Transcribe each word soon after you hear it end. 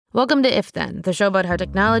Welcome to If Then, the show about how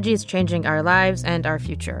technology is changing our lives and our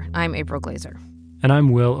future. I'm April Glazer. And I'm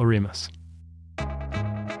Will Oremus.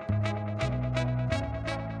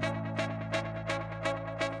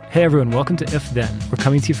 Hey everyone, welcome to If Then. We're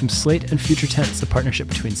coming to you from Slate and Future Tense, a partnership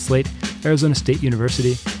between Slate, Arizona State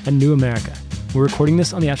University, and New America. We're recording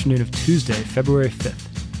this on the afternoon of Tuesday, February 5th.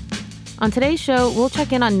 On today's show, we'll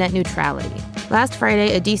check in on net neutrality. Last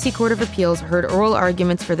Friday, a D.C. Court of Appeals heard oral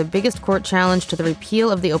arguments for the biggest court challenge to the repeal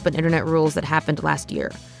of the open internet rules that happened last year.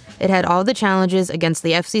 It had all the challenges against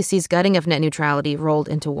the FCC's gutting of net neutrality rolled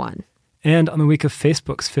into one. And on the week of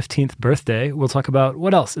Facebook's 15th birthday, we'll talk about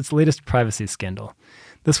what else, its latest privacy scandal.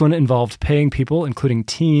 This one involved paying people, including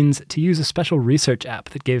teens, to use a special research app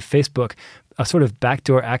that gave Facebook a sort of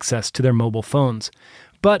backdoor access to their mobile phones.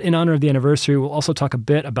 But in honor of the anniversary, we'll also talk a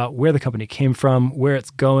bit about where the company came from, where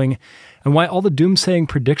it's going, and why all the doomsaying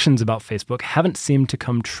predictions about Facebook haven't seemed to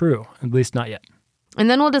come true, at least not yet.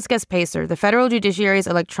 And then we'll discuss PACER, the federal judiciary's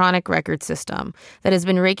electronic record system that has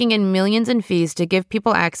been raking in millions in fees to give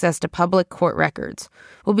people access to public court records.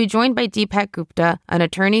 We'll be joined by Deepak Gupta, an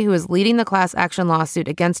attorney who is leading the class action lawsuit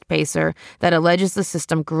against PACER that alleges the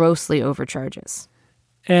system grossly overcharges.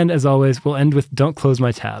 And as always, we'll end with Don't Close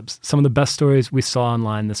My Tabs, some of the best stories we saw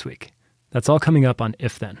online this week. That's all coming up on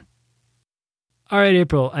If Then. All right,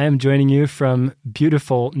 April, I am joining you from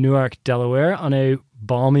beautiful Newark, Delaware on a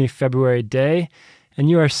balmy February day. And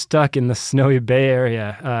you are stuck in the snowy Bay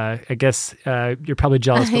Area. I guess you're probably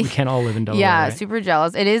jealous, but we can't all live in Delaware. Yeah, right? Super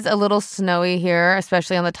jealous. It is a little snowy here,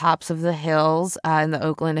 especially on the tops of the hills, in the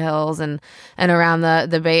Oakland Hills and around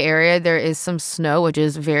the Bay Area. There is some snow, which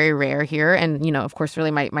is very rare here. And, you know, of course, really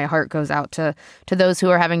my heart goes out to those who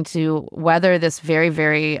are having to weather this very,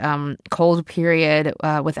 very cold period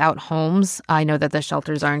without homes. I know that the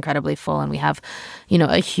shelters are incredibly full, and we have, you know,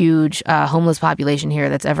 a huge homeless population here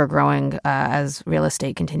that's ever growing as real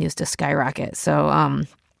estate continues to skyrocket. So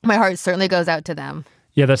my heart certainly goes out to them.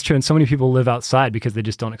 Yeah, that's true. And so many people live outside because they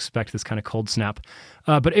just don't expect this kind of cold snap.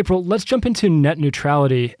 But April, let's jump into net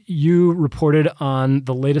neutrality. You reported on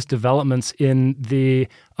the latest developments in the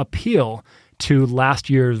appeal to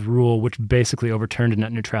last year's rule, which basically overturned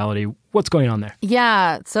net neutrality. What's going on there?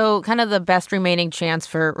 Yeah, so kind of the best remaining chance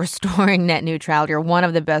for restoring net neutrality, or one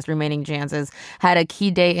of the best remaining chances, had a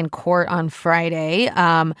key day in court on Friday.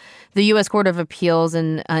 The U.S. Court of Appeals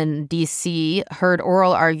in D.C. heard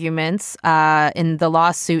oral arguments in the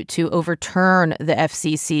lawsuit to overturn the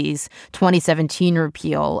FCC's 2017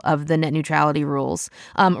 repeal of the net neutrality rules.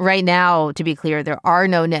 Right now, to be clear, there are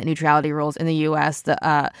no net neutrality rules in the U.S.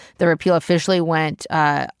 The repeal officially went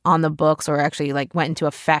on the books, or actually went into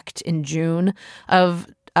effect in June of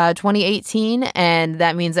 2018, and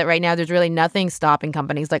that means that right now there's really nothing stopping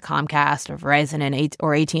companies like Comcast or Verizon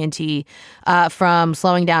or AT&T from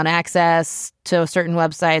slowing down access to certain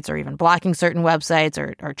websites, or even blocking certain websites,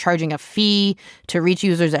 or charging a fee to reach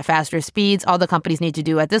users at faster speeds. All the companies need to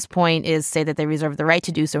do at this point is say that they reserve the right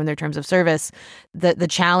to do so in their terms of service. The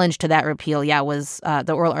challenge to that repeal, was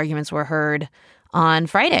the oral arguments were heard on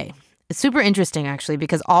Friday. It's super interesting, actually,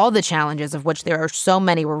 because all the challenges, of which there are so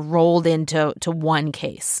many, were rolled into one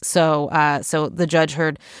case. So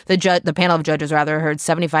the panel of judges heard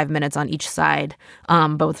 75 minutes on each side,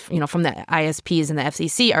 both from the ISPs and the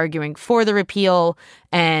FCC arguing for the repeal,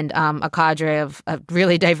 and a cadre of a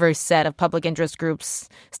really diverse set of public interest groups,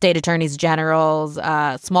 state attorneys generals,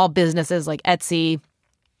 small businesses like Etsy,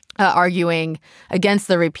 arguing against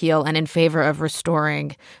the repeal and in favor of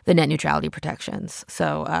restoring the net neutrality protections.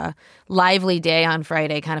 So lively day on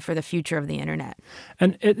Friday, kind of for the future of the internet.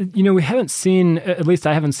 And, we haven't seen, at least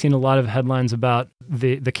I haven't seen a lot of headlines about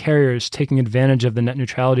the carriers taking advantage of the net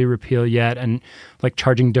neutrality repeal yet, and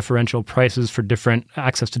charging differential prices for different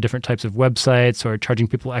access to different types of websites, or charging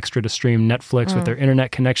people extra to stream Netflix with their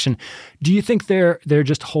internet connection. Do you think they're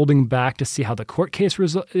just holding back to see how the court case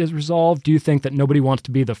is resolved? Do you think that nobody wants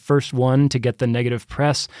to be the first one to get the negative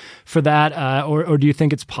press for that? Or do you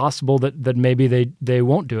think it's possible that maybe they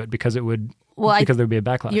won't do it because it would... because there would be a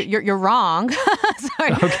backlash. You're wrong.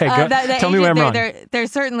 Sorry. Okay, tell me where I'm wrong. There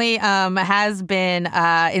certainly has been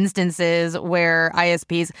instances where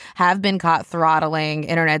ISPs have been caught throttling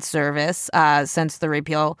internet service since the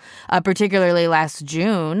repeal. Particularly last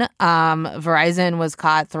June, Verizon was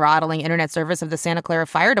caught throttling internet service of the Santa Clara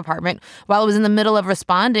Fire Department while it was in the middle of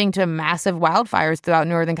responding to massive wildfires throughout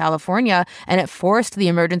Northern California, and it forced the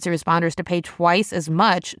emergency responders to pay twice as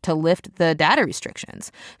much to lift the data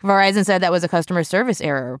restrictions. Verizon said that was a customer service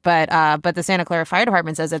error, but the Santa Clara Clara Fire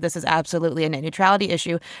Department says that this is absolutely a net neutrality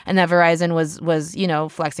issue, and that Verizon was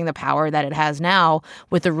flexing the power that it has now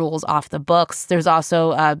with the rules off the books. There's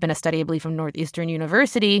also been a study, I believe, from Northeastern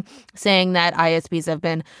University saying that ISPs have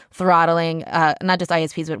been throttling, not just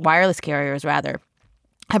ISPs, but wireless carriers, rather,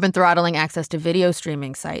 have been throttling access to video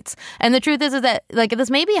streaming sites. And the truth is that this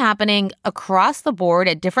may be happening across the board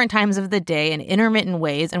at different times of the day in intermittent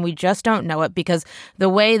ways, and we just don't know it because the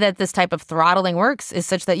way that this type of throttling works is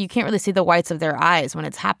such that you can't really see the whites of their eyes when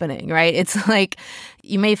it's happening, right? It's like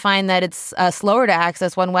you may find that it's slower to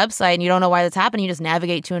access one website and you don't know why that's happening. You just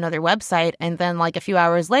navigate to another website, and then like a few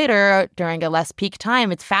hours later, during a less peak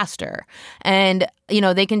time, it's faster. And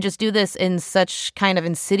they can just do this in such kind of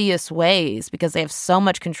insidious ways because they have so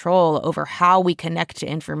much control over how we connect to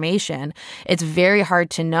information. It's very hard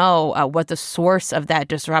to know what the source of that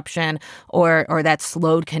disruption or that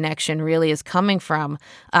slowed connection really is coming from.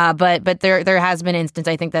 But there has been an instance,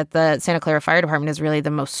 I think, that the Santa Clara Fire Department is really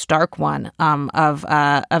the most stark one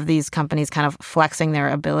of these companies kind of flexing their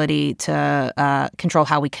ability to control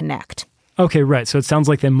how we connect. Okay, right. So it sounds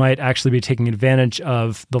like they might actually be taking advantage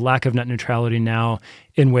of the lack of net neutrality now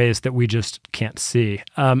in ways that we just can't see.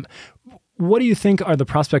 What do you think are the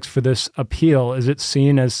prospects for this appeal? Is it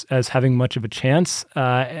seen as having much of a chance?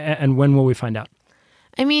 And when will we find out?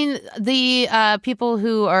 I mean, the people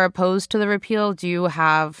who are opposed to the repeal do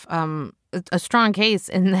have a strong case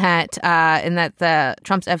in that the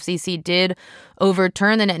Trump's FCC did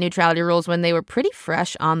overturn the net neutrality rules when they were pretty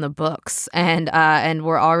fresh on the books and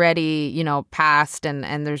were already passed,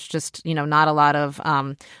 and there's just not a lot of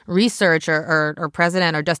research or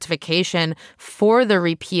precedent or justification for the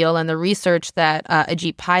repeal. And the research that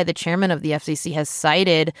Ajit Pai, the chairman of the FCC, has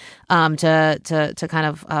cited to kind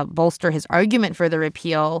of bolster his argument for the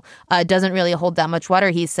repeal doesn't really hold that much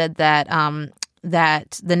water. He said that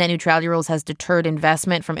the net neutrality rules has deterred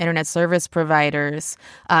investment from internet service providers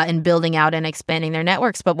in building out and expanding their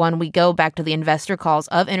networks. But when we go back to the investor calls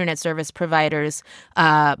of internet service providers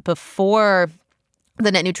before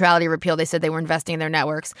the net neutrality repeal, they said they were investing in their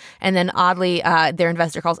networks. And then oddly, their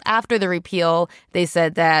investor calls after the repeal, they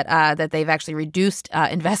said that they've actually reduced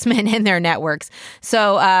investment in their networks.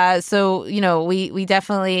 So we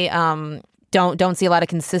definitely don't see a lot of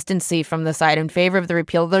consistency from the side in favor of the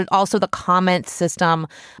repeal. There's also the comment system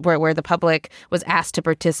where the public was asked to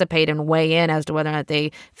participate and weigh in as to whether or not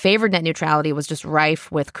they favored net neutrality was just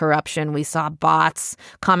rife with corruption. We saw bots,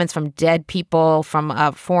 comments from dead people,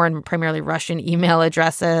 from foreign, primarily Russian email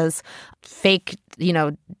addresses, fake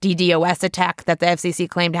DDoS attack that the FCC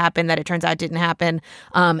claimed happened that it turns out didn't happen.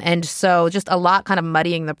 And so just a lot kind of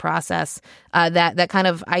muddying the process that kind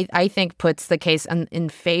of, I think, puts the case in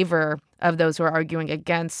favor of those who are arguing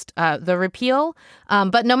against the repeal.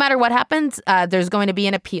 But no matter what happens, there's going to be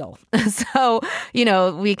an appeal. So,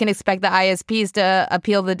 we can expect the ISPs to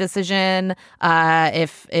appeal the decision.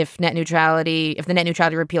 If the net neutrality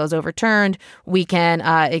repeal is overturned, we can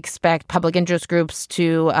expect public interest groups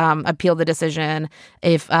to appeal the decision.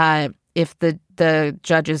 If the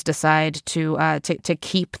judges decide to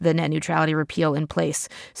keep the net neutrality repeal in place.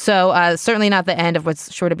 So certainly not the end of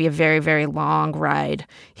what's sure to be a very, very long ride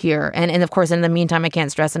here. And of course, in the meantime, I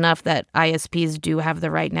can't stress enough that ISPs do have the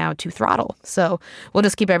right now to throttle. So we'll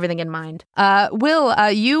just keep everything in mind. Will,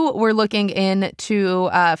 you were looking into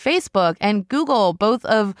Facebook and Google, both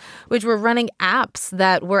of which were running apps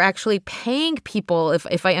that were actually paying people,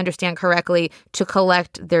 if I understand correctly, to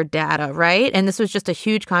collect their data, right? And this was just a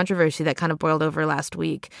huge controversy that kind of boiled over last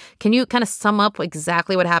week. Can you kind of sum up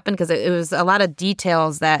exactly what happened? Because it was a lot of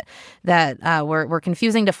details that were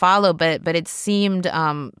confusing to follow, but it seemed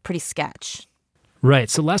pretty sketch. Right.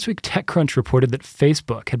 So last week, TechCrunch reported that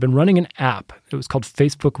Facebook had been running an app. It was called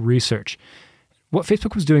Facebook Research. What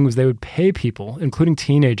Facebook was doing was they would pay people, including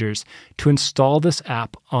teenagers, to install this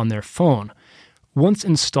app on their phone. Once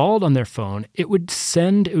installed on their phone, it would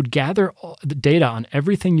gather all the data on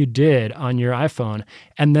everything you did on your iPhone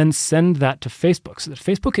and then send that to Facebook so that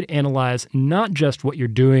Facebook could analyze not just what you're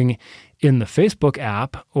doing in the Facebook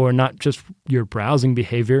app or not just your browsing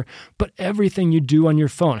behavior, but everything you do on your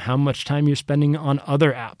phone, how much time you're spending on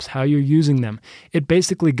other apps, how you're using them. It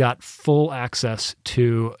basically got full access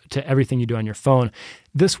to everything you do on your phone.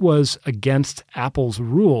 This was against Apple's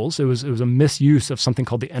rules. It was a misuse of something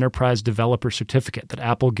called the Enterprise Developer Certificate that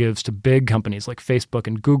Apple gives to big companies like Facebook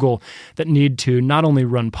and Google that need to not only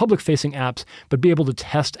run public-facing apps, but be able to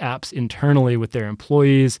test apps internally with their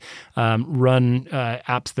employees, run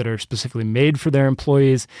apps that are specifically made for their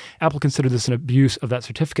employees. Apple considered this an abuse of that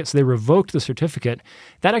certificate, so they revoked the certificate.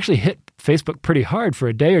 That actually hit Facebook pretty hard for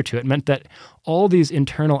a day or two. It meant that all these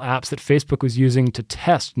internal apps that Facebook was using to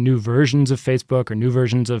test new versions of Facebook or new versions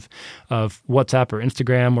versions of WhatsApp or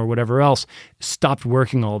Instagram or whatever else stopped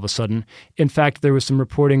working all of a sudden. In fact, there was some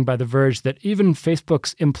reporting by The Verge that even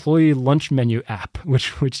Facebook's employee lunch menu app,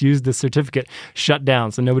 which used the certificate, shut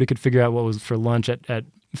down. So nobody could figure out what was for lunch at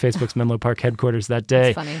Facebook's Menlo Park headquarters that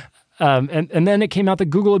day. That's funny. And then it came out that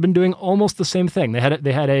Google had been doing almost the same thing. They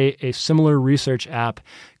had a similar research app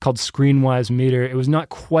called ScreenWise Meter. It was not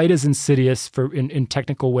quite as insidious in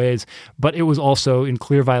technical ways, but it was also in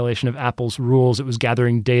clear violation of Apple's rules. It was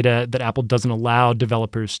gathering data that Apple doesn't allow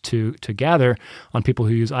developers to gather on people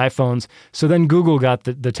who use iPhones. So then Google got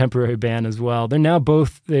the temporary ban as well. They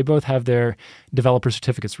both have their developer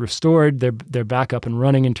certificates restored. They're back up and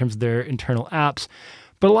running in terms of their internal apps.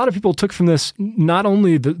 But a lot of people took from this not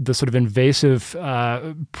only the sort of invasive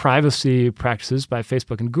privacy practices by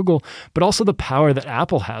Facebook and Google, but also the power that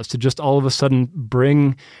Apple has to just all of a sudden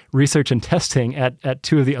bring research and testing at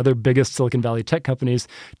two of the other biggest Silicon Valley tech companies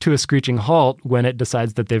to a screeching halt when it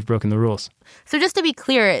decides that they've broken the rules. So just to be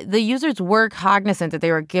clear, the users were cognizant that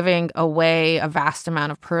they were giving away a vast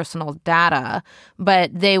amount of personal data,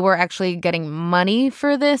 but they were actually getting money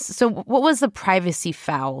for this. So what was the privacy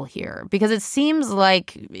foul here? Because it seems like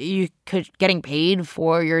getting paid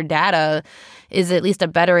for your data is at least a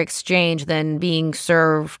better exchange than being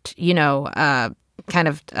served, kind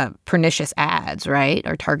of pernicious ads, right?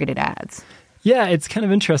 Or targeted ads. Yeah, it's kind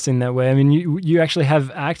of interesting that way. I mean, you actually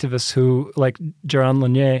have activists who, like Jaron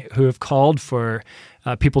Lanier, who have called for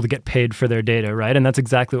people to get paid for their data, right? And that's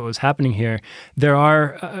exactly what was happening here. There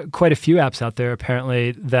are quite a few apps out there,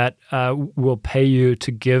 apparently, that will pay you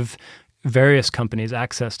to give various companies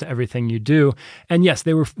access to everything you do. And yes,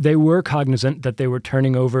 they were cognizant that they were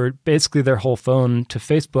turning over basically their whole phone to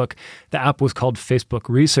Facebook. The app was called Facebook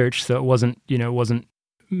Research, so it wasn't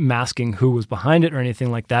masking who was behind it or anything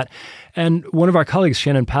like that. And one of our colleagues,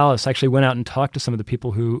 Shannon Pallas, actually went out and talked to some of the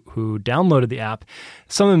people who downloaded the app.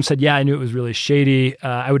 Some of them said, yeah, I knew it was really shady.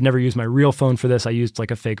 I would never use my real phone for this. I used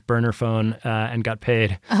like a fake burner phone and got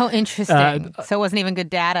paid. Oh, interesting. So it wasn't even good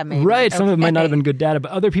data, maybe. Right. Some of it might not have been good data,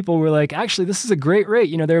 but other people were like, actually, this is a great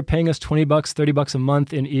rate. They were paying us $20, $30 a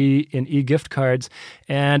month in e-gift cards.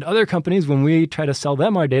 And other companies, when we try to sell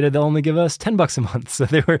them our data, they'll only give us $10 a month. So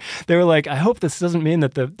they were like, I hope this doesn't mean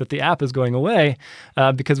that the app is going away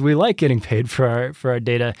because we like getting paid for our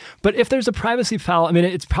data. But if there's a privacy foul, I mean,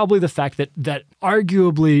 it's probably the fact that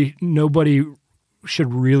arguably nobody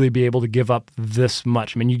should really be able to give up this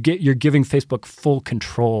much. I mean, you're giving Facebook full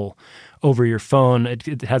control over your phone.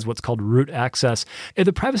 It has what's called root access.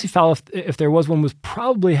 The privacy foul, if there was one, was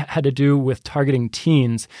probably had to do with targeting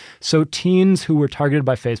teens. So teens who were targeted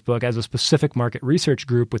by Facebook as a specific market research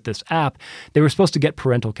group with this app, they were supposed to get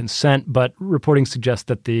parental consent, but reporting suggests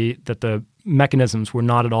that the mechanisms were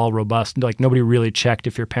not at all robust. Like nobody really checked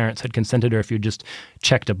if your parents had consented or if you just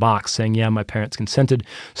checked a box saying, yeah, my parents consented.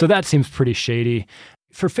 So that seems pretty shady.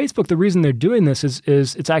 For Facebook, the reason they're doing this is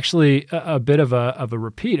it's actually a bit of a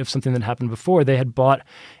repeat of something that happened before. They had bought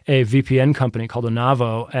a VPN company called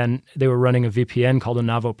Onavo, and they were running a VPN called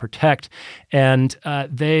Onavo Protect. And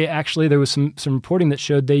there was some reporting that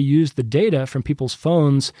showed they used the data from people's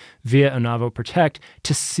phones via Onavo Protect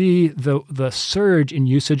to see the surge in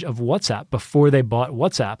usage of WhatsApp before they bought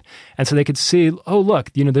WhatsApp. And so they could see, oh,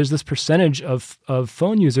 look, there's this percentage of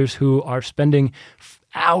phone users who are spending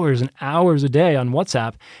hours and hours a day on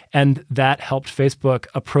WhatsApp, and that helped Facebook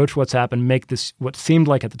approach WhatsApp and make this what seemed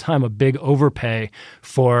like at the time a big overpay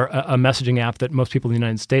for a messaging app that most people in the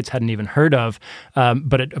United States hadn't even heard of.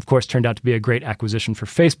 But it, of course, turned out to be a great acquisition for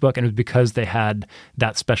Facebook, and it was because they had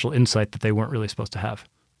that special insight that they weren't really supposed to have.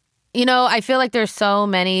 I feel like there's so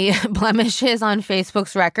many blemishes on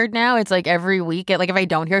Facebook's record now. It's like every week, like if I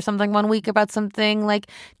don't hear something one week about something like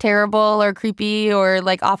terrible or creepy or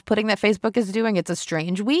like off-putting that Facebook is doing, it's a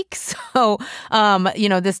strange week. So,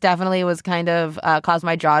 this definitely was kind of caused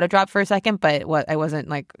my jaw to drop for a second, but I wasn't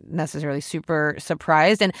like necessarily super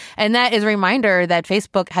surprised. And that is a reminder that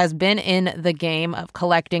Facebook has been in the game of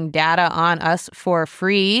collecting data on us for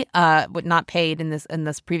free, but not paid in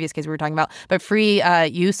this previous case we were talking about, but free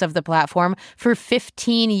use of the platform for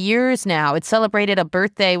 15 years now. It celebrated a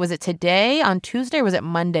birthday. Was it today on Tuesday or was it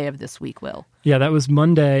Monday of this week, Will? Yeah, that was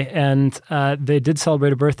Monday, and they did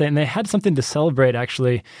celebrate a birthday, and they had something to celebrate,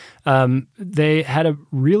 actually. They had a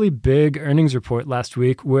really big earnings report last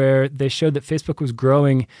week where they showed that Facebook was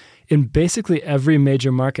growing in basically every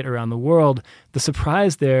major market around the world. the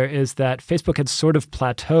surprise there is that Facebook had sort of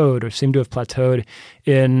plateaued, or seemed to have plateaued,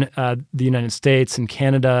 in the United States and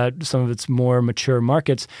Canada, some of its more mature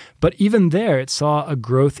markets. But even there, it saw a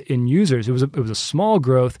growth in users. It was a small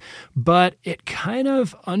growth, but it kind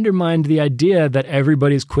of undermined the idea that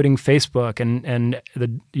everybody's quitting Facebook, and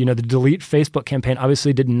the Delete Facebook campaign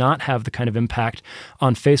obviously did not have the kind of impact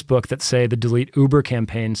on Facebook that, say, the Delete Uber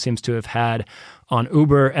campaign seems to have had on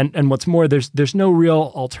Uber. And what's more, there's no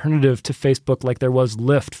real alternative to Facebook like there was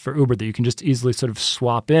Lyft for Uber that you can just easily sort of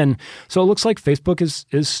swap in. So it looks like Facebook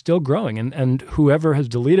is still growing, and whoever has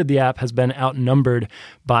deleted the app has been outnumbered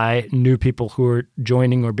by new people who are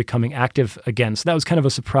joining or becoming active again. So that was kind of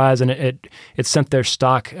a surprise, and it sent their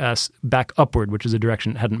stock back upward, which is a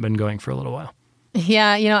direction it hadn't been going for a little while.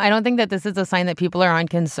 Yeah, I don't think that this is a sign that people are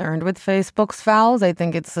unconcerned with Facebook's fouls. I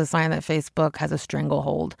think it's a sign that Facebook has a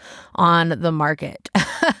stranglehold on the market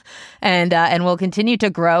and will continue to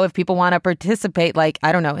grow if people want to participate, like,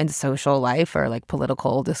 I don't know, in social life or like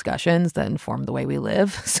political discussions that inform the way we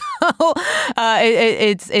live. So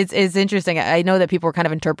it's interesting. I know that people were kind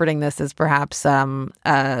of interpreting this as perhaps a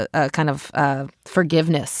kind of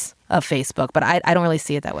forgiveness of Facebook, but I don't really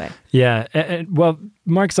see it that way. Yeah. Well,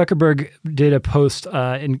 Mark Zuckerberg did a post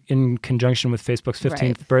in conjunction with Facebook's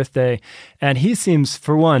 15th birthday, and he seems,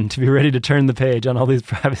 for one, to be ready to turn the page on all these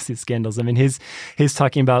privacy scandals. I mean, he's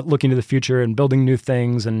talking about looking to the future and building new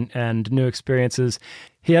things and new experiences.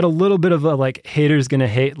 He had a little bit of a haters gonna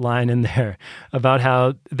hate line in there about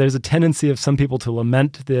how there's a tendency of some people to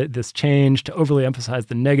lament this change, to overly emphasize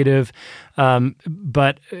the negative,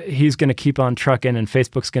 but he's gonna keep on trucking, and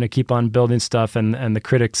Facebook's gonna keep on building stuff, and the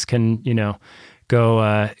critics can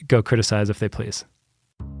go criticize if they please.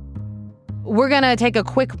 We're going to take a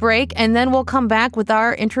quick break, and then we'll come back with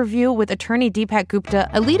our interview with attorney Deepak Gupta,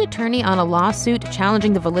 a lead attorney on a lawsuit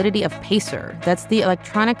challenging the validity of Pacer. That's the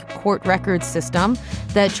electronic court records system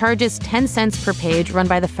that charges 10 cents per page, run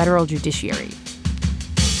by the federal judiciary.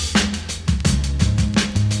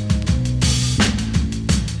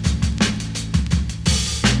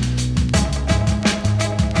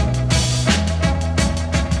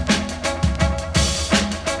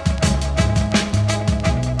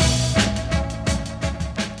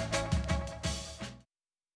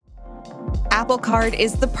 Apple Card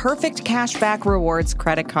is the perfect cashback rewards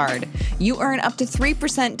credit card. You earn up to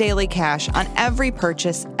 3% daily cash on every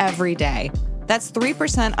purchase every day. That's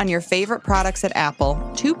 3% on your favorite products at Apple,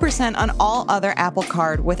 2% on all other Apple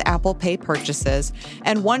Card with Apple Pay purchases,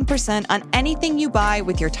 and 1% on anything you buy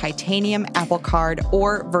with your titanium Apple Card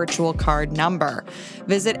or virtual card number.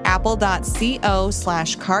 Visit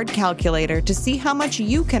apple.co/card calculator to see how much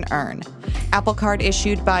you can earn. Apple Card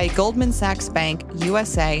issued by Goldman Sachs Bank,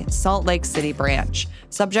 USA, Salt Lake City branch.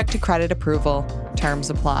 Subject to credit approval. Terms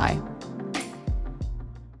apply.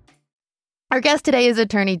 Our guest today is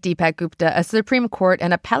attorney Deepak Gupta, a Supreme Court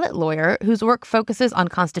and appellate lawyer whose work focuses on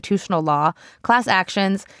constitutional law, class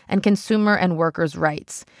actions, and consumer and workers'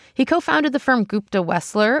 rights. He co-founded the firm Gupta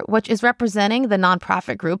Wessler, which is representing the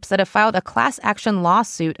nonprofit groups that have filed a class action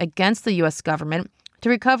lawsuit against the U.S. government to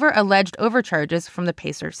recover alleged overcharges from the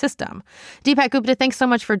Pacer system. Deepak Gupta, thanks so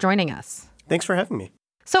much for joining us. Thanks for having me.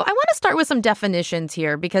 So I want to start with some definitions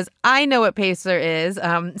here because I know what Pacer is,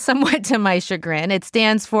 somewhat to my chagrin. It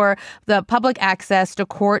stands for the Public Access to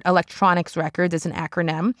Court Electronics Records. It's an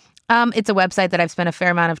acronym. It's a website that I've spent a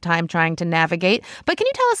fair amount of time trying to navigate. But can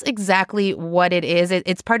you tell us exactly what it is?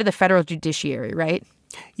 It's part of the federal judiciary, right?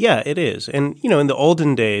 Yeah, it is. And, in the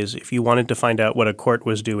olden days, if you wanted to find out what a court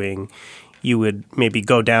was doing, you would maybe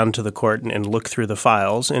go down to the court and look through the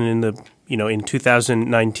files. And in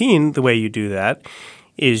 2019, the way you do that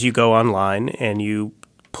is you go online and you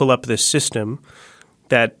pull up this system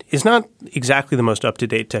that is not exactly the most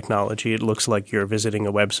up-to-date technology. It looks like you're visiting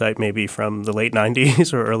a website maybe from the late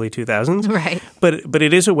 90s or early 2000s. Right. But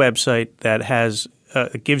it is a website that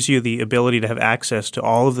gives you the ability to have access to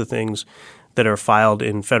all of the things that are filed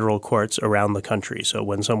in federal courts around the country. So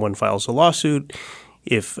when someone files a lawsuit,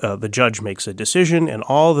 if the judge makes a decision, and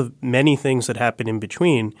all the many things that happen in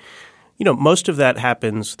between, most of that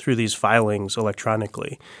happens through these filings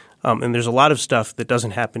electronically. And there's a lot of stuff that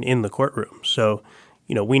doesn't happen in the courtroom. So,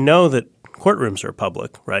 we know that courtrooms are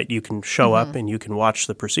public, right? You can show up and you can watch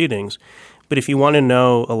the proceedings. But if you want to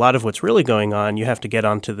know a lot of what's really going on, you have to get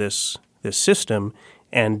onto this system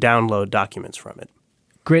and download documents from it.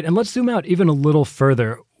 Great. And let's zoom out even a little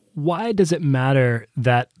further. Why does it matter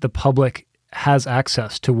that the public has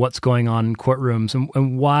access to what's going on in courtrooms,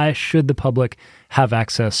 and why should the public have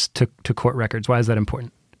access to court records? Why is that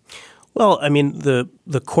important? Well, I mean, the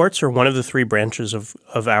courts are one of the three branches of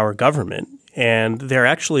our government, And they're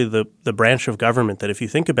actually the branch of government that, if you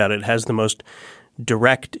think about it, has the most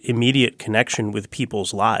direct, immediate connection with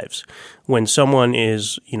people's lives. When someone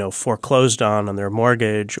is, foreclosed on their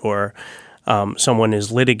mortgage, or someone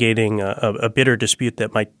is litigating a bitter dispute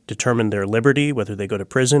that might determine their liberty, whether they go to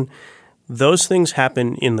prison, those things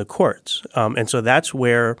happen in the courts. And so that's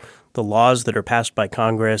where the laws that are passed by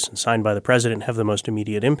Congress and signed by the president have the most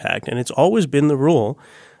immediate impact. And it's always been the rule,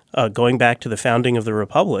 going back to the founding of the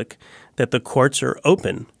Republic, that the courts are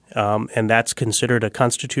open. And that's considered a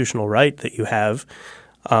constitutional right that you have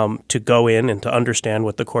to go in and to understand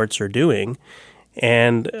what the courts are doing.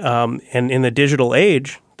 And in the digital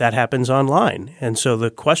age, that happens online. And so the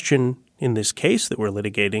question in this case that we're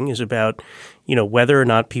litigating is about, whether or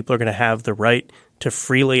not people are going to have the right to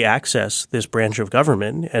freely access this branch of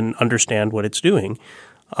government and understand what it's doing,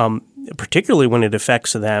 particularly when it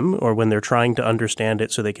affects them or when they're trying to understand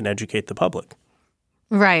it so they can educate the public.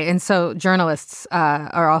 Right. And so journalists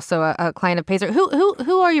are also a client of Pacer.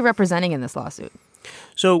 Who are you representing in this lawsuit?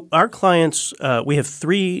 So our clients, we have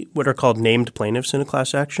three what are called named plaintiffs in a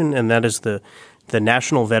class action, and that is the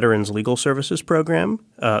National Veterans Legal Services Program,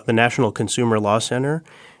 the National Consumer Law Center,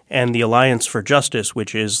 and the Alliance for Justice,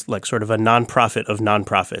 which is like sort of a nonprofit of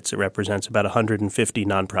nonprofits. It represents about 150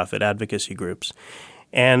 nonprofit advocacy groups.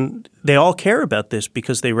 And they all care about this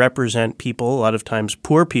because they represent people, a lot of times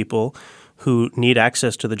poor people, who need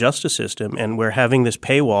access to the justice system, and where having this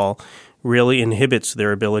paywall really inhibits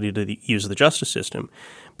their ability to use the justice system.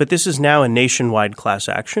 But this is now a nationwide class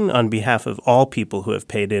action on behalf of all people who have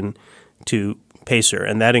paid in to Pacer,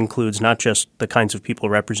 and that includes not just the kinds of people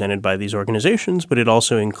represented by these organizations, but it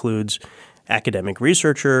also includes academic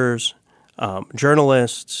researchers,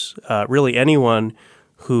 journalists, really anyone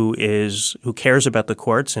who cares about the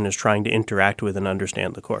courts and is trying to interact with and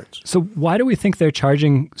understand the courts. So why do we think they're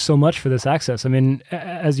charging so much for this access? I mean,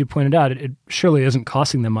 as you pointed out, it surely isn't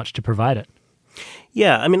costing them much to provide it.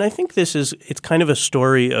 Yeah, I mean, I think it's kind of a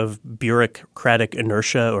story of bureaucratic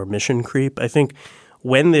inertia or mission creep. I think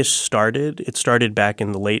when this started, it started back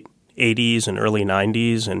in the late 80s and early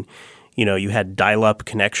 90s, and you had dial-up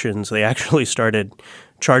connections. They actually started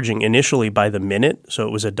charging initially by the minute, so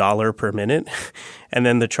it was $1 per minute. And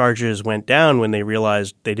then the charges went down when they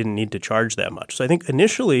realized they didn't need to charge that much. So I think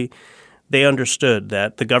initially they understood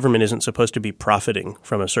that the government isn't supposed to be profiting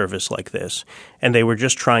from a service like this, and they were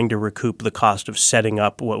just trying to recoup the cost of setting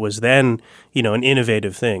up what was then, an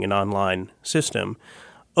innovative thing, an online system.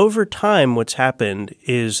 Over time, what's happened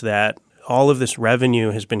is that all of this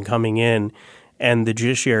revenue has been coming in, and the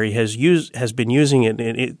judiciary has been using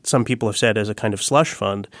it, some people have said, as a kind of slush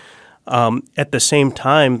fund, at the same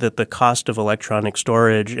time that the cost of electronic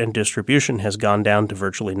storage and distribution has gone down to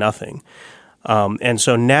virtually nothing. And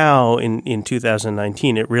so now in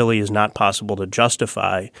 2019, it really is not possible to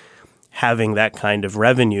justify having that kind of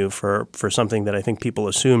revenue for something that I think people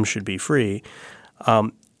assume should be free.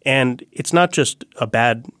 And it's not just a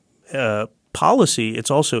bad policy,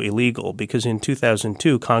 it's also illegal, because in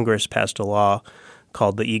 2002, Congress passed a law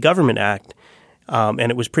called the E-Government Act. And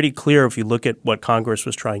it was pretty clear, if you look at what Congress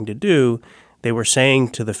was trying to do, they were saying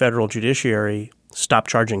to the federal judiciary, stop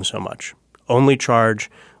charging so much. Only charge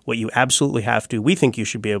what you absolutely have to. We think you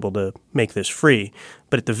should be able to make this free.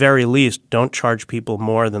 But at the very least, don't charge people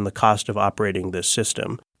more than the cost of operating this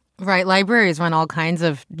system. Right. Libraries run all kinds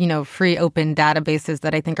of, free open databases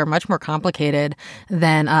that I think are much more complicated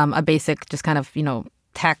than a basic just kind of,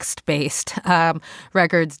 text-based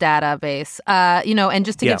records database. And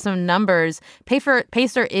just to give some numbers,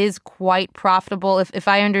 Pacer is quite profitable. If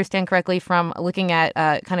I understand correctly from looking at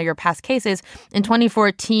kind of your past cases, in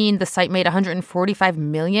 2014, the site made $145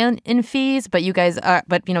 million in fees, but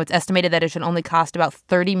it's estimated that it should only cost about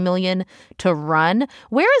 $30 million to run.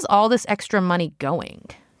 Where is all this extra money going?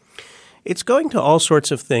 It's going to all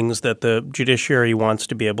sorts of things that the judiciary wants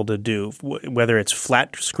to be able to do, whether it's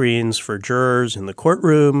flat screens for jurors in the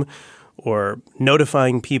courtroom, or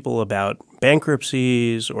notifying people about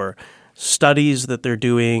bankruptcies, or studies that they're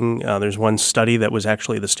doing. There's one study that was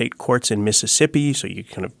actually the state courts in Mississippi, so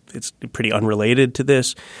it's pretty unrelated to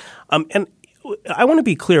this. And I want to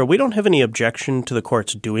be clear, we don't have any objection to the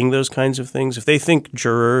courts doing those kinds of things. If they think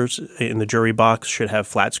jurors in the jury box should have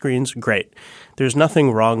flat screens, great. There's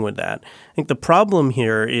nothing wrong with that. I think the problem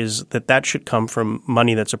here is that should come from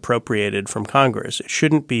money that's appropriated from Congress. It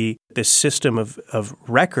shouldn't be this system of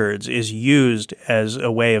records is used as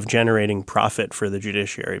a way of generating profit for the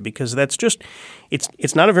judiciary, because that's just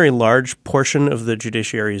it's not a very large portion of the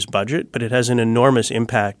judiciary's budget, but it has an enormous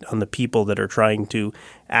impact on the people that are trying to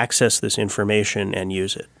access this information and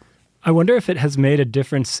use it. I wonder if it has made a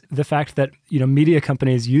difference, the fact that, media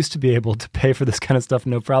companies used to be able to pay for this kind of stuff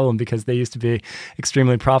no problem because they used to be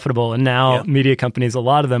extremely profitable. And now media companies, a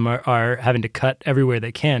lot of them are having to cut everywhere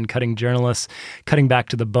they can, cutting journalists, cutting back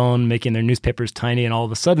to the bone, making their newspapers tiny. And all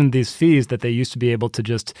of a sudden, these fees that they used to be able to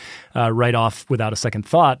just write off without a second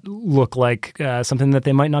thought look like something that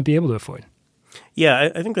they might not be able to afford. Yeah,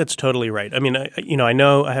 I think that's totally right. I mean, I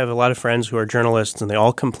know I have a lot of friends who are journalists, and they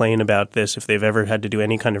all complain about this if they've ever had to do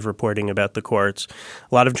any kind of reporting about the courts.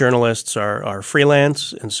 A lot of journalists are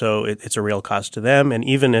freelance, and so it's a real cost to them. And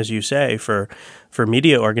even, as you say, for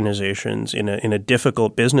media organizations in a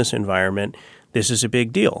difficult business environment, this is a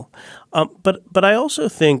big deal. But I also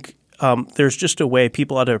think there's just a way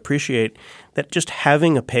people ought to appreciate that just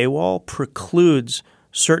having a paywall precludes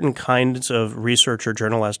certain kinds of research or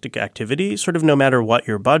journalistic activity, sort of no matter what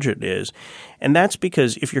your budget is. And that's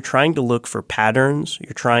because if you're trying to look for patterns,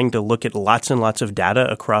 you're trying to look at lots and lots of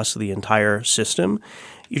data across the entire system,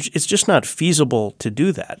 it's just not feasible to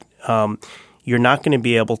do that. You're not going to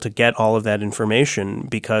be able to get all of that information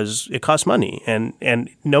because it costs money. And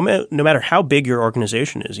no matter how big your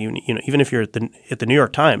organization is, even if you're at the New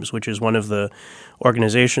York Times, which is one of the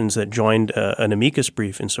organizations that joined an amicus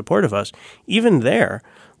brief in support of us, even there,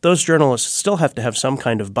 those journalists still have to have some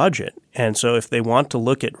kind of budget. And so if they want to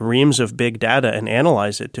look at reams of big data and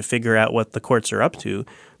analyze it to figure out what the courts are up to,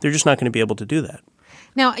 they're just not going to be able to do that.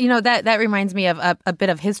 Now, that reminds me of a bit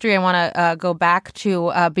of history. I want to go back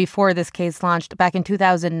to before this case launched back in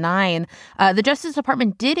 2009. The Justice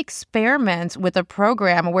Department did experiment with a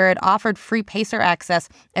program where it offered free PACER access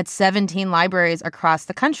at 17 libraries across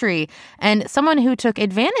the country. And someone who took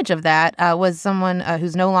advantage of that was someone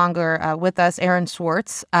who's no longer with us, Aaron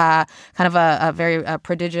Swartz, kind of a very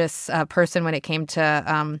prodigious person when it came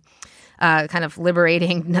to kind of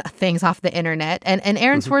liberating things off the internet. And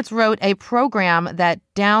Aaron Swartz wrote a program that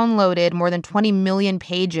downloaded more than 20 million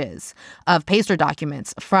pages of PACER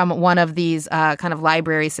documents from one of these kind of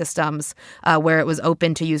library systems where it was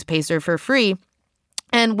open to use PACER for free.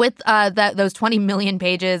 And with those 20 million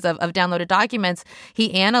pages of downloaded documents,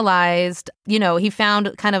 he analyzed, he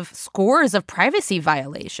found kind of scores of privacy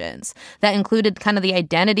violations that included kind of the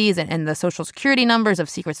identities and the social security numbers of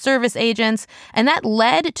Secret Service agents. And that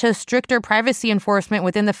led to stricter privacy enforcement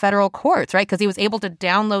within the federal courts, right? Because he was able to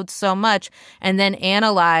download so much and then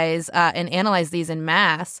analyze these in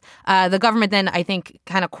mass. The government then, I think,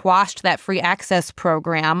 kind of quashed that free access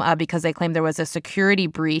program because they claimed there was a security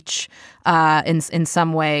breach in some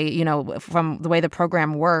way, from the way the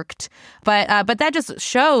program worked. But that just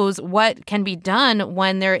shows what can be done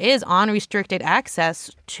when there is unrestricted access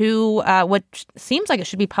to what seems like it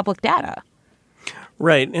should be public data.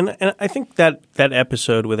 Right. And I think that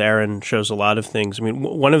episode with Aaron shows a lot of things. I mean,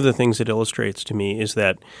 one of the things it illustrates to me is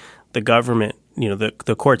that the government,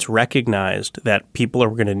 the courts recognized that people are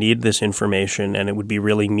going to need this information and it would be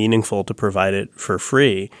really meaningful to provide it for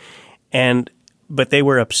free. But they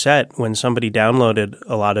were upset when somebody downloaded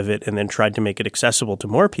a lot of it and then tried to make it accessible to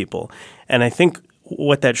more people. And I think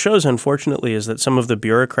what that shows, unfortunately, is that some of the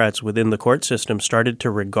bureaucrats within the court system started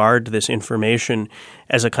to regard this information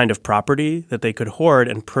as a kind of property that they could hoard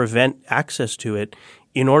and prevent access to it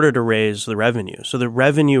in order to raise the revenue. So the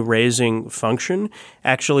revenue-raising function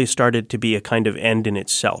actually started to be a kind of end in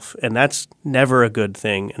itself. And that's never a good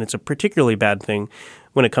thing. And it's a particularly bad thing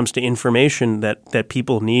when it comes to information that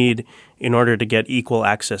people need in order to get equal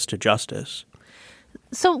access to justice.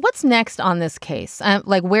 So what's next on this case?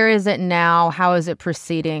 Where is it now? How is it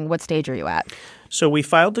proceeding? What stage are you at? So we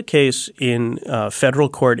filed the case in federal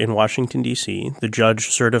court in Washington, D.C. The judge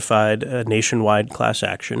certified a nationwide class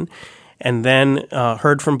action and then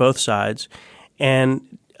heard from both sides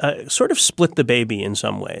and sort of split the baby in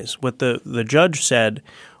some ways. What the judge said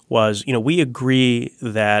was, we agree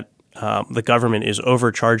that the government is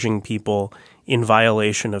overcharging people in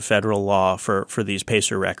violation of federal law for these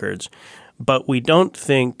PACER records. But we don't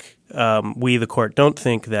think, the court don't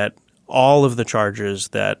think that all of the charges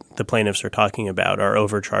that the plaintiffs are talking about are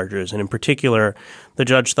overcharges. And in particular, the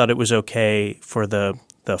judge thought it was okay for the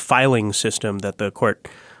filing system that the court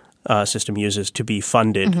system uses to be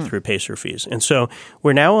funded through PACER fees. And so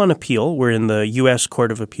we're now on appeal. We're in the U.S.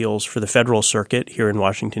 Court of Appeals for the Federal Circuit here in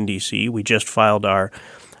Washington, D.C. We just filed our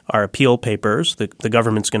appeal papers. The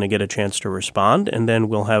government's going to get a chance to respond, and then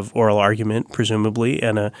we'll have oral argument, presumably,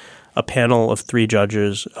 and a panel of 3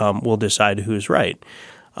 judges will decide who's right.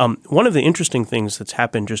 One of the interesting things that's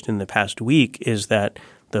happened just in the past week is that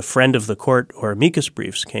the friend of the court or amicus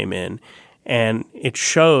briefs came in, and it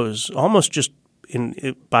shows almost just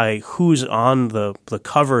by who's on the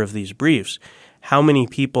cover of these briefs how many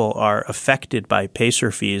people are affected by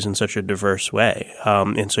PACER fees in such a diverse way.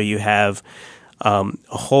 And so you have a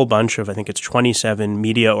whole bunch of, I think it's 27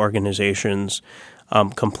 media organizations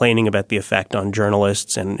complaining about the effect on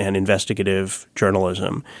journalists and investigative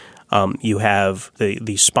journalism. You have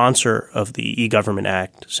the sponsor of the E-Government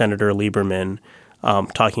Act, Senator Lieberman,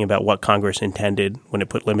 talking about what Congress intended when it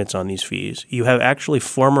put limits on these fees. You have actually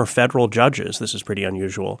former federal judges, this is pretty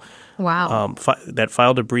unusual, Wow. That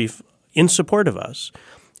filed a brief in support of us,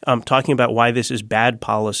 talking about why this is bad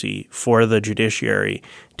policy for the judiciary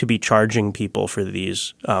to be charging people for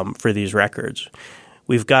these records.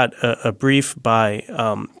 We've got a brief by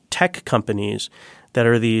tech companies that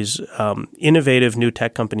are these innovative new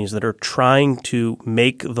tech companies that are trying to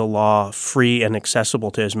make the law free and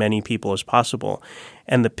accessible to as many people as possible.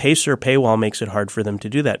 And the PACER paywall makes it hard for them to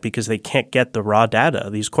do that because they can't get the raw data,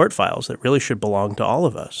 these court files that really should belong to all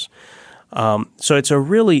of us. So it's a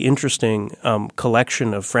really interesting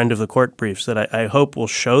collection of friend of the court briefs that I hope will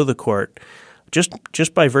show the court,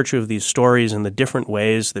 just by virtue of these stories and the different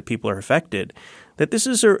ways that people are affected, that this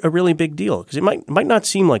is a really big deal. Because it might not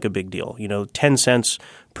seem like a big deal. 10 cents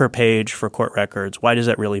per page for court records. Why does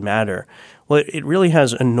that really matter? Well, it really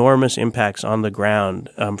has enormous impacts on the ground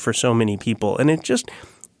for so many people. And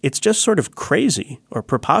it's just sort of crazy or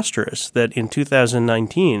preposterous that in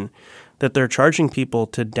 2019 that they're charging people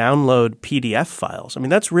to download PDF files. I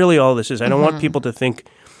mean, that's really all this is. I don't want people to think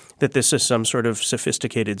that this is some sort of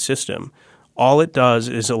sophisticated system. All it does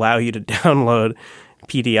is allow you to download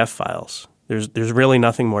PDF files. There's really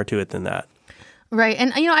nothing more to it than that. Right.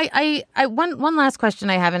 And, I one last question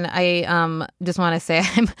I have, and I just want to say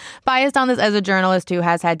I'm biased on this as a journalist who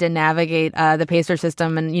has had to navigate the PACER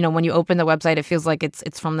system. And, when you open the website, it feels like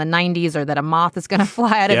it's from the 90s, or that a moth is going to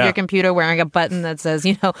fly out of your computer wearing a button that says,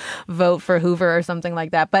 vote for Hoover or something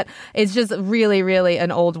like that. But it's just really, really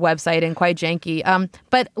an old website and quite janky.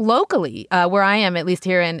 But locally, where I am, at least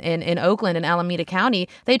here in Oakland, in Alameda County,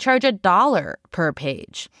 they charge $1 per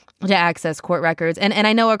page to access court records. And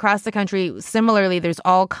I know across the country, similarly, there's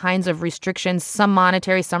all kinds of restrictions, some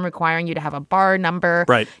monetary, some requiring you to have a bar number,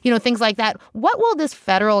 right? Things like that. What will this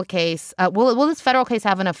federal case, will this federal case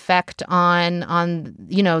have an effect on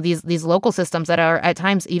these local systems that are at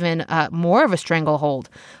times even more of a stranglehold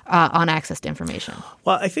on access to information?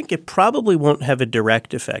 Well, I think it probably won't have a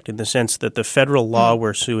direct effect in the sense that the federal law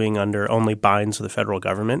we're suing under only binds the federal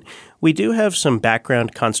government. We do have some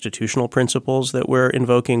background constitutional principles that we're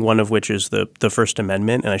invoking, one of which is the First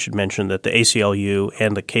Amendment. And I should mention that the ACLU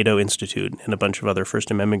and the Cato Institute and a bunch of other First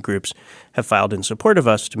Amendment groups have filed in support of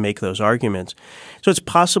us to make those arguments. So it's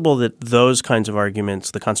possible that those kinds of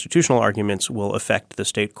arguments, the constitutional arguments, will affect the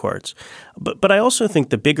state courts. But I also think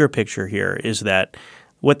the bigger picture here is that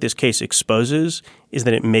what this case exposes is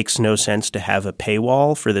that it makes no sense to have a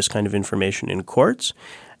paywall for this kind of information in courts.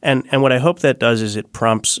 And what I hope that does is it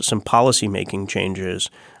prompts some policymaking changes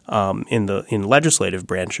in legislative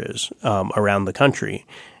branches around the country.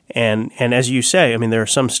 And as you say, I mean, there are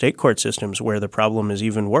some state court systems where the problem is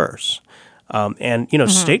even worse.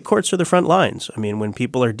 State courts are the front lines. I mean, when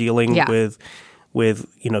people are dealing with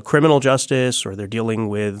criminal justice, or they're dealing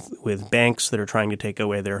with banks that are trying to take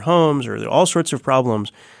away their homes, or there are all sorts of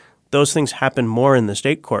problems, those things happen more in the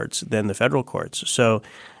state courts than the federal courts. So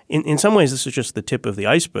in some ways, this is just the tip of the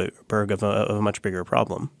iceberg of a much bigger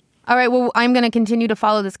problem. All right. Well, I'm going to continue to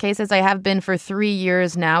follow this case as I have been for 3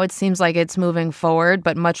 years now. It seems like it's moving forward,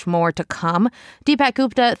 but much more to come. Deepak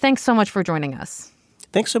Gupta, thanks so much for joining us.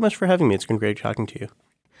 Thanks so much for having me. It's been great talking to you.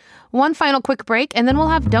 One final quick break, and then we'll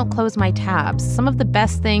have Don't Close My Tabs, some of the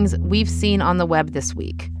best things we've seen on the web this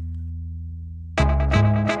week.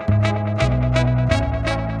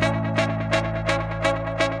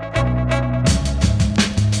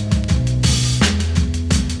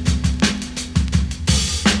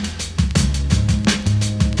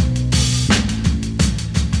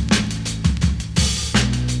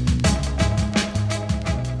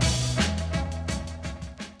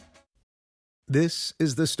 This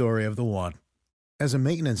is the story of the one. As a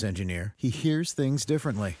maintenance engineer, he hears things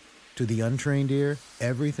differently. To the untrained ear,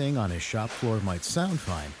 everything on his shop floor might sound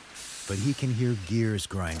fine, but he can hear gears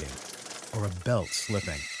grinding or a belt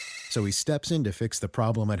slipping. So he steps in to fix the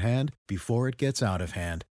problem at hand before it gets out of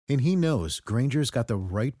hand. And he knows Grainger's got the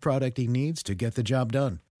right product he needs to get the job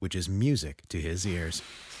done, which is music to his ears.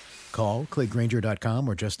 Call, click Grainger.com,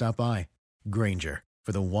 or just stop by. Grainger,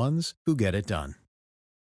 for the ones who get it done.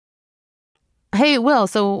 Hey, Will,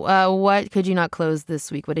 so what could you not close this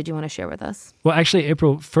week? What did you want to share with us? Well, actually,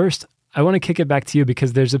 April, first, I want to kick it back to you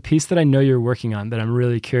because there's a piece that I know you're working on that I'm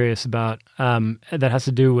really curious about that has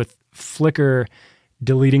to do with Flickr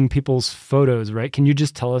deleting people's photos, right? Can you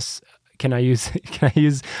can I use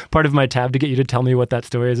part of my tab to get you to tell me what that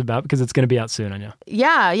story is about? Because it's going to be out soon, I know.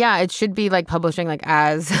 Yeah. It should be like publishing like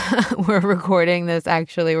as we're recording this.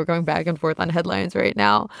 Actually, we're going back and forth on headlines right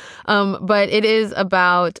now. But it is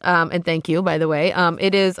about, and thank you, by the way,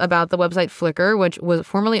 it is about the website Flickr, which was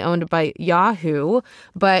formerly owned by Yahoo,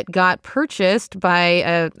 but got purchased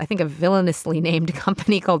by, I think, a villainously named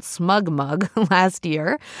company called SmugMug last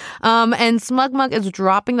year. And SmugMug is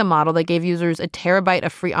dropping the model that gave users a terabyte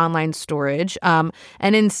of free online storage, and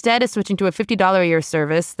instead is switching to a $50 a year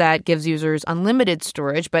service that gives users unlimited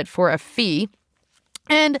storage, but for a fee.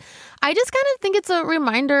 And I just kind of think it's a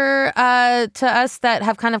reminder to us that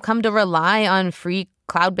have kind of come to rely on free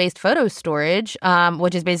cloud-based photo storage,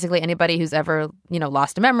 which is basically anybody who's ever,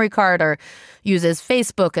 lost a memory card or uses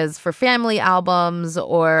Facebook as for family albums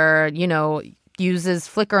or, uses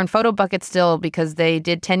Flickr and PhotoBucket still because they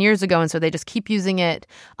did 10 years ago, and so they just keep using it,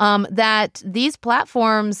 that these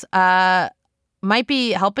platforms might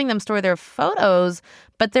be helping them store their photos,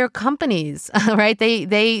 but they're companies, right?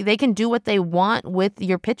 They can do what they want with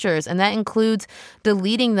your pictures, and that includes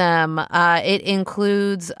deleting them. It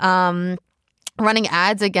includes running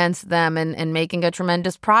ads against them and making a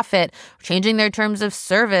tremendous profit, changing their terms of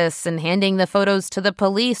service and handing the photos to the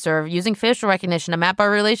police, or using facial recognition to map our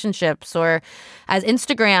relationships, or as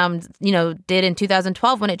Instagram, did in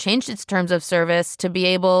 2012 when it changed its terms of service to be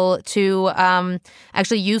able to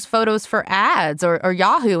actually use photos for ads, or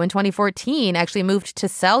Yahoo in 2014 actually moved to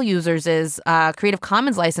sell users' Creative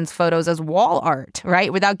Commons license photos as wall art,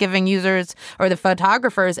 right? Without giving users or the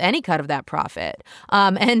photographers any cut of that profit.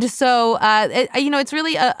 And so, it's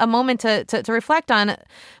really a moment to reflect on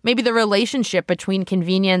maybe the relationship between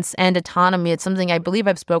convenience and autonomy. It's something I believe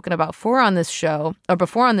I've spoken about before on the show,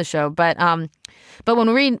 but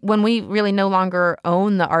when we really no longer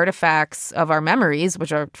own the artifacts of our memories,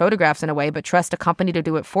 which are photographs in a way, but trust a company to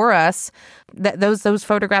do it for us, those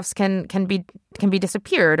photographs can be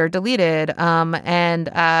disappeared or deleted,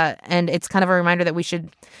 and it's kind of a reminder that we should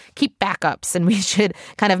keep backups and we should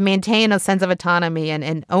kind of maintain a sense of autonomy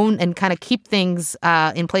and own and kind of keep things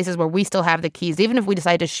in places where we still have the keys, even if we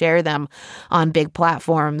decide to share them on big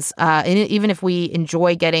platforms, and even if we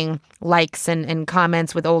enjoy getting likes and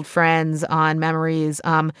comments with old friends on memories.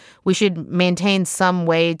 We should maintain some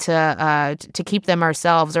way to keep them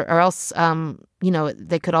ourselves, or else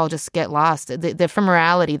they could all just get lost. The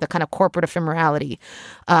ephemerality, the kind of corporate ephemerality,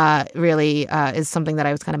 really is something that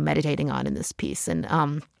I was kind of meditating on in this piece.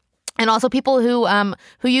 And also people who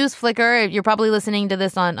use Flickr, you're probably listening to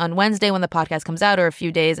this on Wednesday when the podcast comes out, or a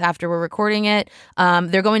few days after we're recording it.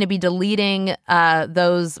 They're going to be deleting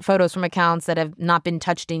those photos from accounts that have not been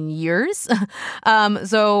touched in years.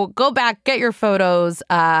 So go back, get your photos.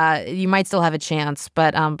 You might still have a chance,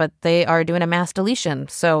 but they are doing a mass deletion.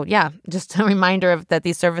 So yeah, just a reminder that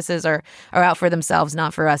these services are out for themselves,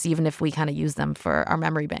 not for us, even if we kind of use them for our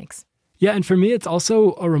memory banks. Yeah, and for me, it's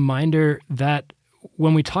also a reminder that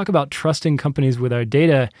when we talk about trusting companies with our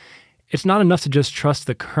data, it's not enough to just trust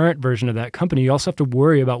the current version of that company. You also have to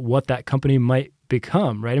worry about what that company might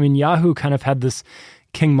become, right? I mean, Yahoo kind of had this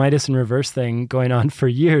King Midas in reverse thing going on for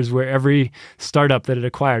years, where every startup that it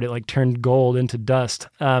acquired, it like turned gold into dust.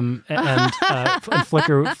 And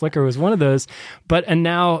Flickr was one of those. And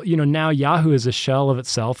now Yahoo is a shell of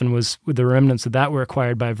itself, and was with the remnants of that were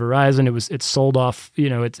acquired by Verizon. It sold off,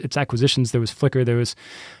 its acquisitions. There was Flickr, there was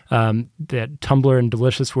that Tumblr and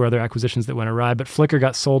Delicious were other acquisitions that went awry, but Flickr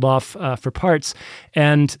got sold off for parts.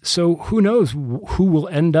 And so who knows who will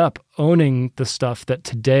end up owning the stuff that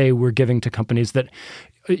today we're giving to companies that,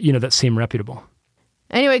 that seem reputable.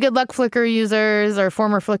 Anyway, good luck, Flickr users or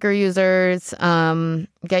former Flickr users.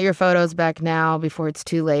 Get your photos back now before it's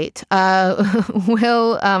too late.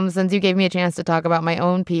 Will, since you gave me a chance to talk about my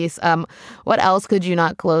own piece, what else could you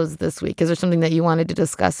not close this week? Is there something that you wanted to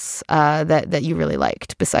discuss that you really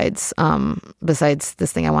liked besides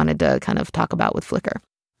this thing I wanted to kind of talk about with Flickr?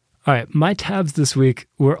 All right. My tabs this week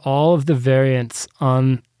were all of the variants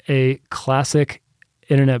on a classic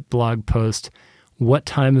internet blog post, "What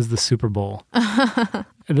time is the Super Bowl?"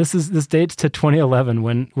 This dates to 2011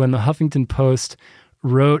 when the Huffington Post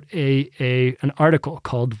wrote an article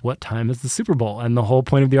called "What Time is the Super Bowl?" And the whole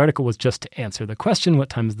point of the article was just to answer the question, what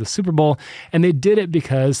time is the Super Bowl? And they did it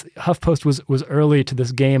because HuffPost was early to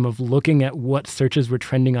this game of looking at what searches were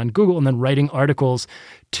trending on Google and then writing articles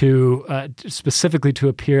to specifically to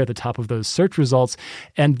appear at the top of those search results.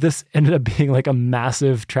 And this ended up being like a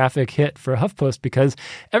massive traffic hit for HuffPost because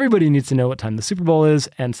everybody needs to know what time the Super Bowl is.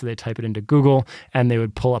 And so they type it into Google and they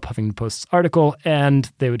would pull up Huffington Post's article and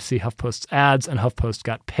they would see HuffPost's ads, and HuffPost Post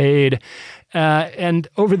got paid. And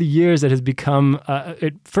over the years, it has become,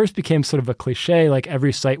 it first became sort of a cliche, like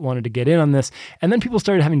every site wanted to get in on this. And then people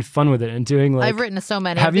started having fun with it and doing like... I've written so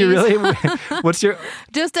many Have of you these. really? What's your...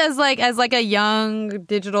 Just as a young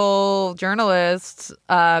digital journalist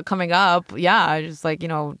coming up, just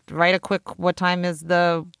write a quick, what time is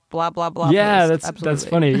the blah, blah, blah. Yeah, post. that's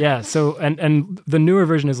funny. Yeah. So, and the newer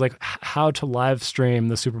version is like how to live stream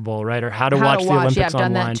the Super Bowl, right? Or how to watch the Olympics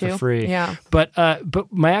online for free. Yeah. But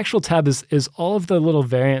my actual tab is all of the little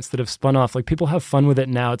variants that have spun off. Like people have fun with it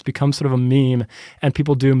now. It's become sort of a meme and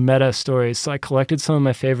people do meta stories. So I collected some of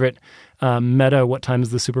my favorite meta what time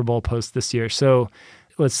is the Super Bowl posts this year. So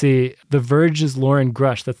let's see. The Verge's Lauren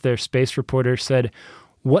Grush, that's their space reporter, said,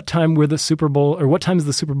 what time is the Super Bowl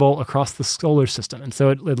across the solar system? And so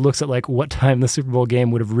it looks at like what time the Super Bowl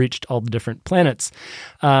game would have reached all the different planets.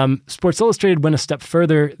 Sports Illustrated went a step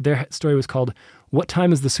further. Their story was called What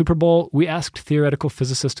Time is the Super Bowl? We asked theoretical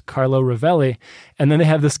physicist Carlo Rovelli. And then they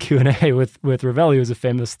have this Q&A with Rovelli, who's a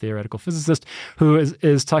famous theoretical physicist, who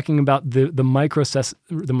is talking about the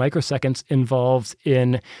microseconds involved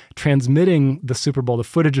in transmitting the Super Bowl, the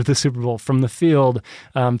footage of the Super Bowl from the field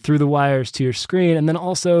through the wires to your screen. And then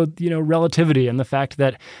also, relativity and the fact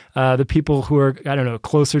that the people who are,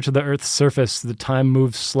 closer to the Earth's surface, the time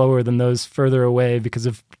moves slower than those further away because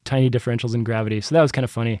of tiny differentials in gravity. So that was kind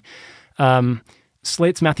of funny.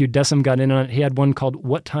 Slate's Matthew Dessem got in on it. He had one called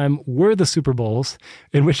What Time Were the Super Bowls,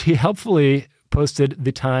 in which he helpfully posted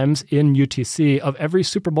the times in UTC of every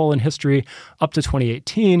Super Bowl in history up to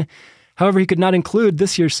 2018. However, he could not include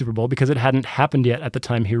this year's Super Bowl because it hadn't happened yet at the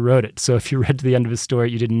time he wrote it. So if you read to the end of his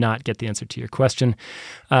story, you did not get the answer to your question.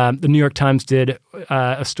 The New York Times did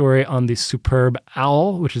a story on the superb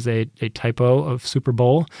owl, which is a typo of Super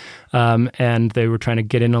Bowl. And they were trying to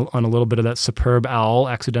get in on a little bit of that superb owl,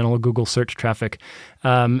 accidental Google search traffic.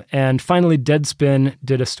 And finally, Deadspin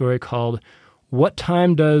did a story called What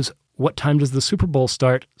time does the Super Bowl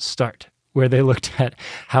start? Where they looked at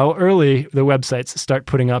how early the websites start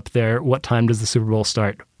putting up their what time does the Super Bowl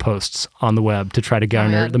start posts on the web to try to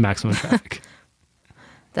garner the maximum traffic.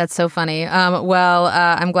 That's so funny.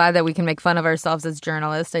 I'm glad that we can make fun of ourselves as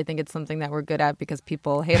journalists. I think it's something that we're good at because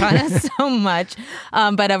people hate on us so much.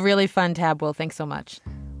 But a really fun tab, Will. Thanks so much.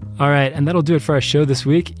 All right, and that'll do it for our show this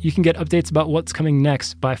week. You can get updates about what's coming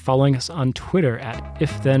next by following us on Twitter at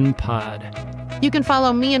IfThenPod. You can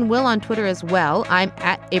follow me and Will on Twitter as well. I'm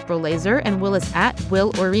at April Laser, and Will is at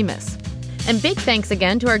Will Oremus. And big thanks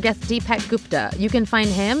again to our guest Deepak Gupta. You can find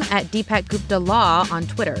him at Deepak Gupta Law on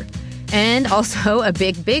Twitter. And also a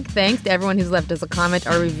big thanks to everyone who's left us a comment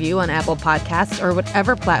or review on Apple Podcasts or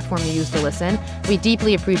whatever platform you use to listen. We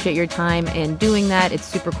deeply appreciate your time in doing that. It's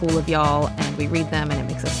super cool of y'all, and we read them, and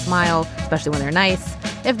it makes us smile, especially when they're nice.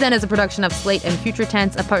 If Then is a production of Slate and Future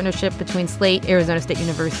Tense, a partnership between Slate, Arizona State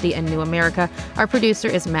University, and New America. Our producer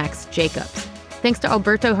is Max Jacobs. Thanks to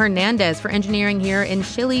Alberto Hernandez for engineering here in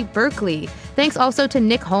chilly Berkeley. Thanks also to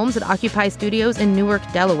Nick Holmes at Occupy Studios in Newark,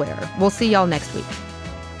 Delaware. We'll see y'all next week.